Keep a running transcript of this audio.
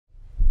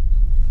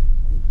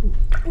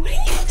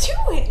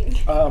doing?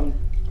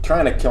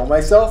 Trying to kill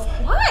myself.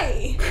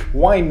 Why?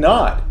 Why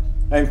not?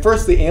 I mean,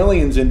 first the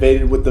aliens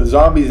invaded with the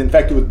zombies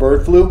infected with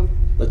bird flu.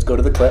 Let's go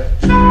to the clip.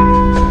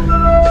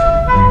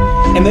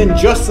 And then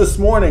just this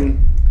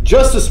morning,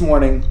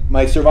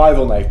 my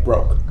survival knife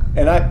broke.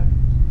 And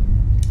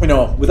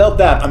without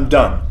that, I'm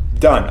done.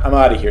 I'm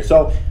out of here.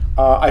 So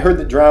I heard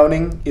that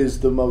drowning is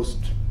the most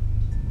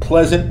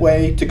pleasant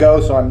way to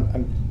go, so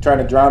I'm trying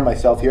to drown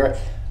myself here.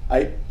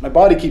 My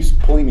body keeps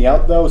pulling me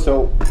out though,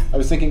 so I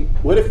was thinking,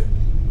 what if,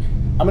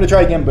 I'm gonna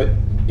try again, but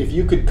if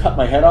you could cut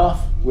my head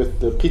off with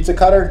the pizza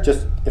cutter,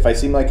 just if I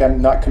seem like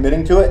I'm not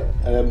committing to it,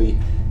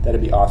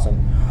 that'd be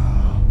awesome.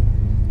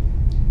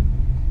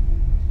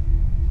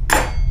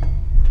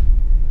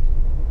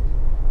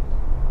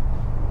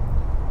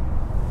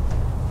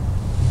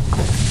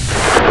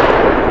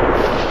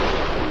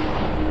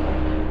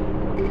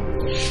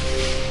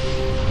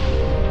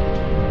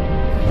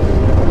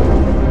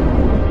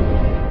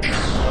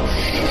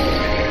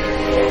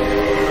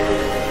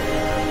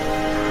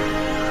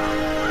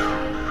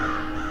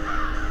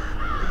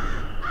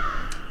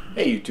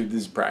 Hey YouTube,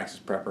 this is Praxis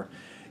Prepper.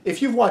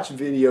 If you've watched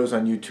videos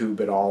on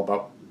YouTube at all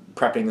about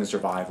prepping and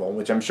survival,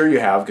 which I'm sure you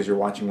have because you're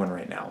watching one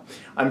right now,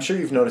 I'm sure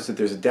you've noticed that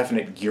there's a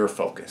definite gear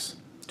focus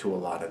to a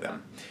lot of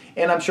them.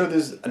 And I'm sure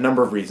there's a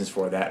number of reasons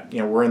for that.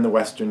 We're in the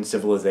Western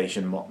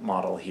civilization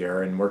model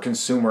here, and we're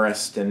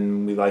consumerist,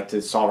 and we like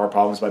to solve our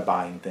problems by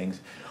buying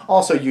things.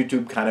 Also,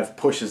 YouTube kind of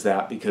pushes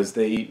that because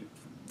they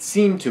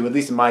seem to, at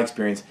least in my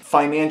experience,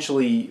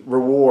 financially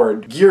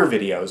reward gear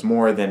videos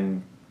more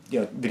than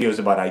videos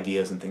about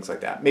ideas and things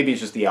like that. Maybe it's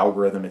just the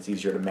algorithm. It's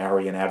easier to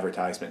marry an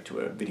advertisement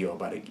to a video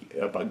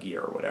about gear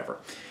or whatever.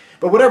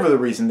 But whatever the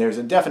reason, there's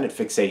a definite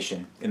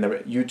fixation in the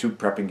YouTube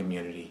prepping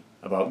community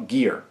about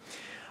gear.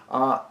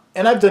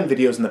 And I've done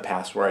videos in the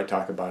past where I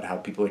talk about how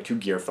people are too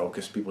gear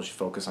focused. People should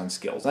focus on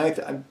skills.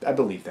 And I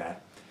believe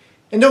that.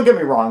 And don't get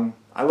me wrong,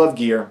 I love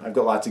gear. I've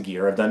got lots of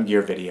gear. I've done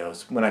gear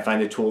videos. When I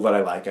find a tool that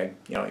I like,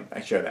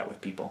 I share that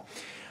with people.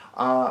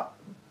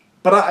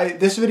 But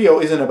this video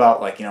isn't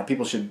about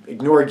people should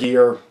ignore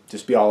gear,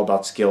 just be all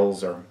about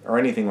skills or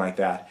anything like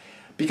that.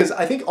 Because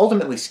I think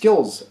ultimately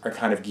skills are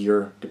kind of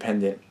gear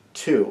dependent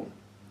too,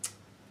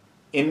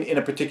 in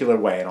a particular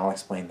way, and I'll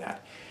explain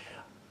that.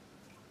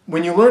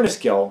 When you learn a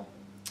skill,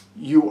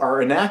 you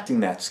are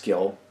enacting that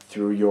skill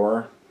through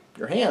your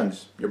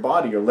hands, your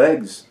body, your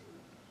legs.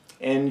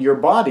 And your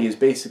body is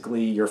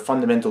basically your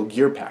fundamental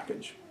gear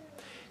package.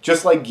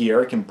 Just like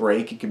gear, it can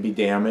break, it can be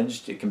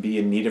damaged, it can be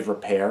in need of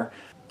repair.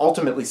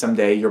 Ultimately,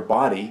 someday, your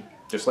body,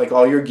 just like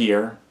all your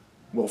gear,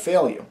 will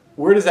fail you.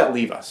 Where does that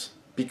leave us?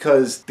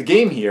 Because the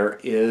game here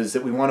is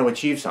that we want to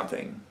achieve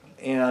something.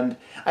 And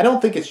I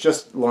don't think it's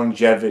just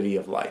longevity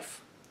of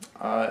life.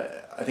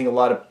 I think a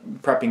lot of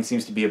prepping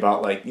seems to be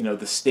about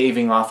the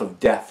staving off of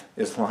death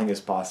as long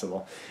as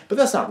possible. But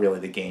that's not really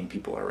the game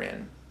people are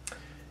in.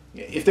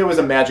 If there was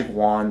a magic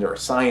wand or a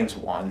science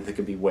wand that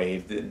could be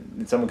waved,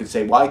 and someone could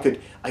say, well,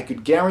 I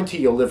could guarantee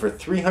you'll live for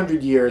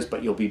 300 years,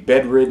 but you'll be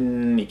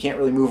bedridden, you can't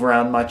really move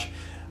around much,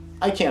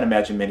 I can't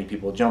imagine many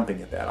people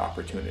jumping at that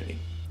opportunity.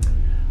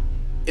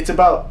 It's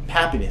about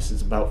happiness,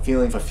 it's about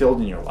feeling fulfilled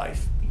in your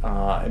life,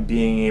 and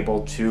being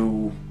able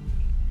to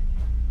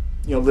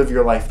live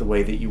your life the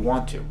way that you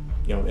want to,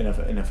 in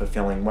a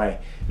fulfilling way.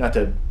 Not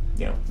to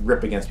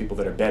rip against people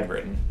that are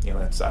bedridden,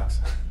 that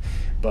sucks.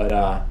 But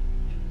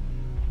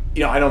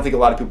I don't think a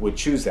lot of people would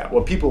choose that.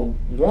 What people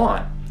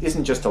want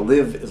isn't just to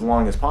live as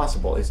long as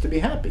possible, it's to be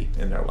happy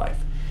in their life.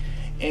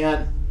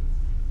 And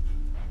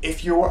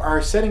if you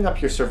are setting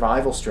up your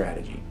survival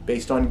strategy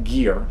based on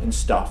gear and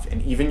stuff,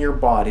 and even your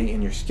body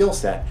and your skill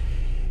set,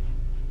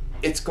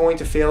 it's going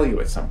to fail you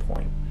at some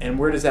point. And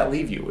where does that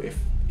leave you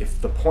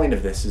if the point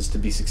of this is to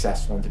be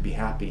successful and to be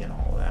happy and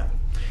all of that?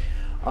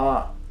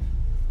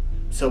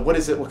 So what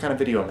is it? What kind of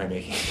video am I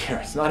making here?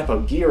 It's not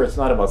about gear, it's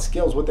not about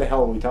skills. What the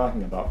hell are we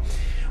talking about?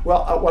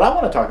 Well, what I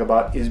want to talk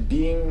about is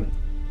being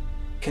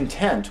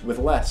content with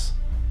less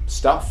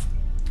stuff,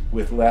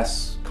 with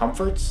less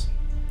comforts,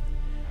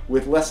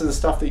 with less of the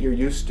stuff that you're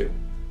used to.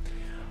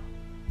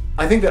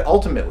 I think that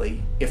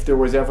ultimately, if there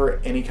was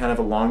ever any kind of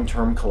a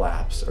long-term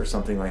collapse or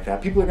something like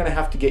that, people are going to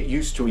have to get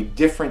used to a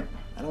different,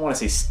 I don't want to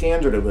say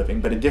standard of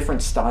living, but a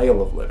different style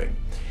of living.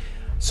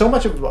 So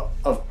much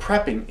of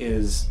prepping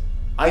is,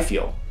 I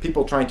feel,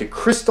 people trying to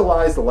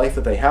crystallize the life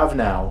that they have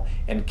now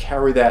and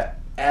carry that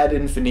ad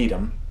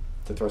infinitum,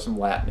 to throw some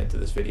Latin into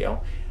this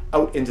video,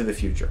 out into the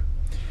future.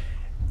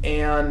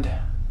 And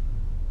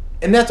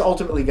that's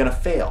ultimately going to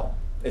fail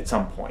at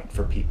some point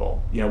for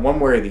people, one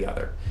way or the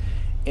other.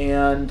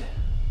 And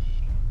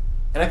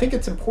I think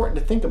it's important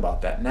to think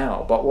about that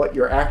now, about what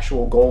your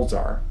actual goals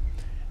are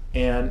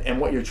and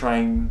what you're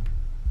trying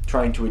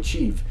to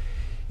achieve.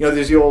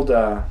 There's the old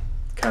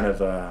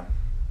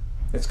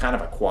it's kind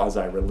of a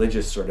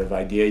quasi-religious sort of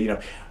idea,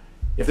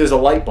 if there's a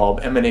light bulb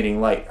emanating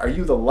light, are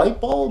you the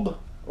light bulb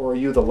or are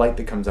you the light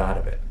that comes out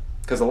of it?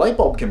 Because the light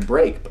bulb can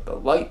break, but the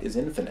light is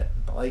infinite.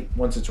 The light,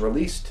 once it's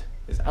released,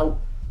 is out.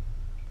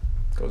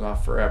 It goes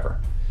off forever.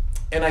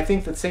 And I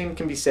think the same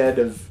can be said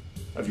of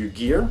your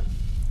gear,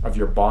 of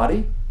your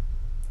body,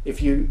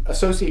 If you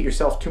associate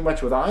yourself too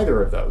much with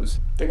either of those,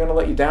 they're going to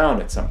let you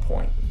down at some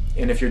point.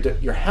 And if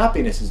your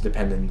happiness is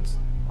dependent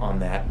on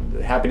that,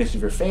 the happiness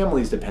of your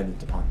family is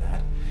dependent upon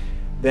that,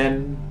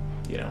 then,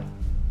 you know,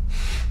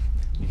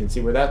 you can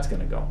see where that's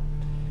going to go.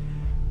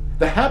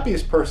 The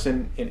happiest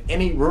person in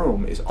any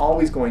room is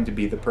always going to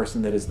be the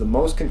person that is the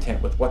most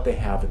content with what they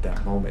have at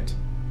that moment.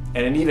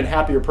 And an even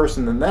happier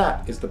person than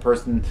that is the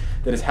person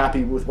that is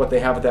happy with what they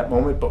have at that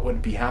moment, but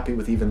would be happy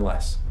with even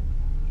less.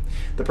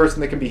 The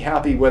person that can be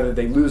happy whether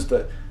they lose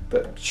the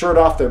shirt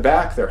off their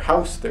back, their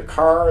house, their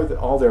car,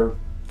 all their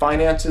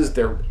finances,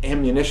 their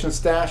ammunition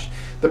stash.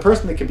 The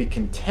person that can be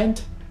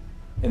content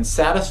and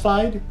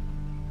satisfied,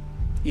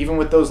 even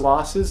with those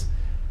losses,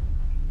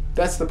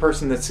 that's the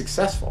person that's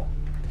successful.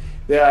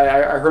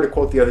 I heard a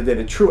quote the other day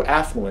that true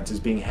affluence is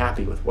being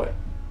happy with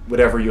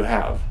whatever you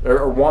have,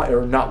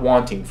 or not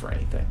wanting for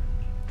anything.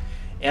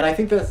 And I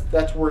think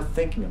that's worth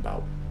thinking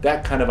about.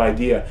 That kind of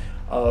idea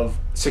of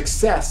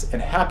success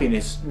and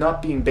happiness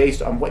not being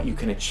based on what you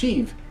can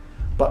achieve,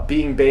 but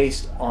being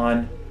based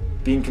on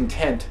being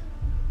content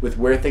with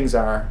where things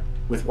are,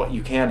 with what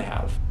you can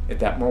have at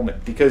that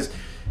moment. Because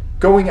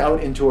going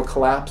out into a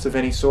collapse of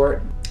any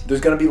sort,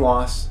 there's going to be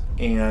loss,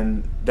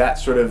 and that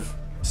sort of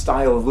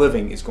style of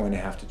living is going to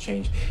have to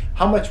change.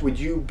 How much would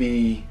you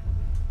be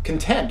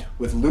content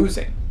with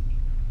losing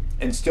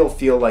and still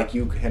feel like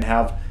you can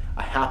have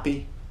a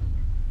happy,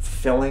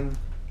 fulfilling,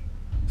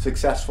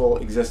 successful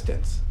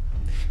existence?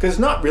 Because it's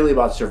not really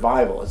about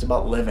survival, it's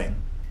about living.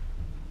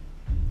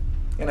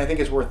 And I think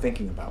it's worth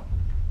thinking about.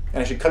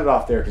 And I should cut it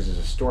off there because there's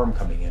a storm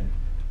coming in.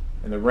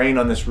 And the rain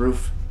on this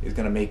roof is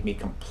going to make me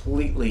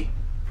completely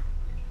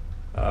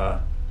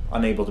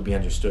unable to be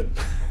understood.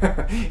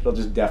 It'll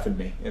just deafen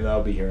me, and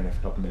I'll be here in a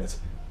couple minutes.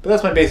 But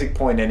that's my basic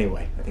point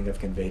anyway. I think I've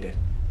conveyed it.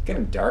 It's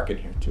getting dark in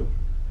here too.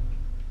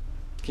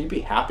 Can you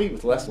be happy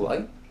with less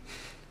light?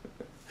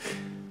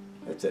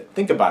 That's it.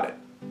 Think about it.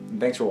 And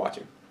thanks for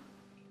watching.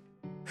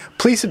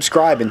 Please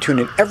subscribe and tune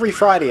in every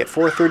Friday at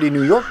 4:30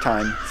 New York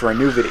time for a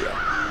new video.